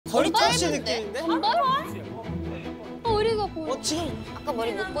머리 짧은데? 느낌인데? 우리가 보여. 지금 아까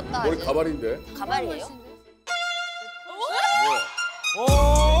머리 묶었다. 머리 가발인데? 가발이에요?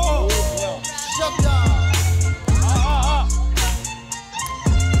 오! 시작이야.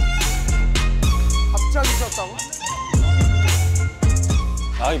 갑자기 썼다고?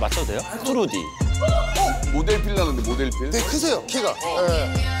 아, 이거 맞춰도 돼요? 트루디. 모델필 나는데 모델필? 되게 크세요, 키가.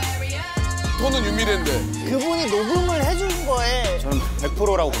 톤은 유미래인데. 그분이 녹음을 해준 거에 저는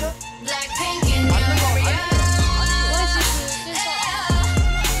 100%라고 봅니다.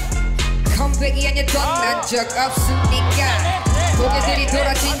 컴백이 아니야 떠난 적 없으니까 고개들이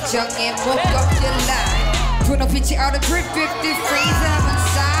돌아 진정해 못 꺾일 line 분홍빛이 얼어 350 freeze up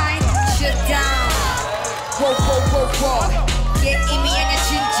inside shut down whoa whoa whoa whoa 게임이 아니야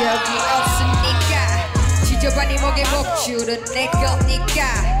진 적이 없으니까 지저분이 목에 목줄은 내 거니까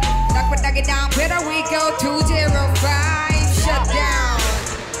땅바닥에 down better we go 205 shut down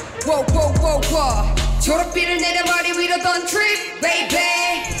whoa whoa whoa whoa 초록빛을 내려 머리 위로 던 trip baby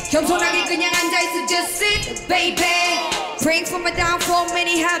겸손하게 그냥 앉아있어 just sit baby praying for my downfall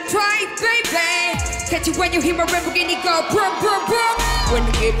many have tried baby catch you when you hear my Lamborghini go brum brum brum when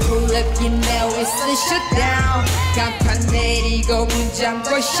you get pull up you know it's a shutdown 간판 내리고 문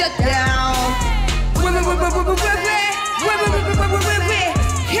잠궈 shutdown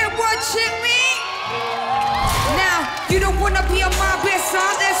here watching me now you don't wanna be on my best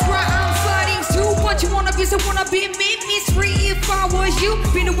song that's right I'm fighting too much you wanna be so wanna be me miss free if I was you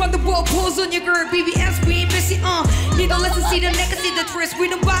be the one that wall pulls on your girl BBS we messy need to listen see the nigga see the twist we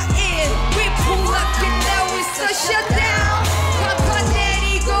don't buy it we pull up you know it's a shutdown 간판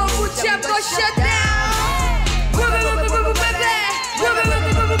내리고 문 잠궈 shutdown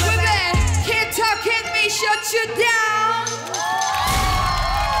can't talk at me shut you down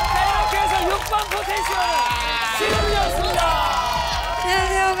이렇게 해서 6번 포텐싱어 시름이었습니다.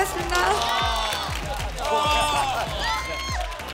 안녕하세요 반갑습니다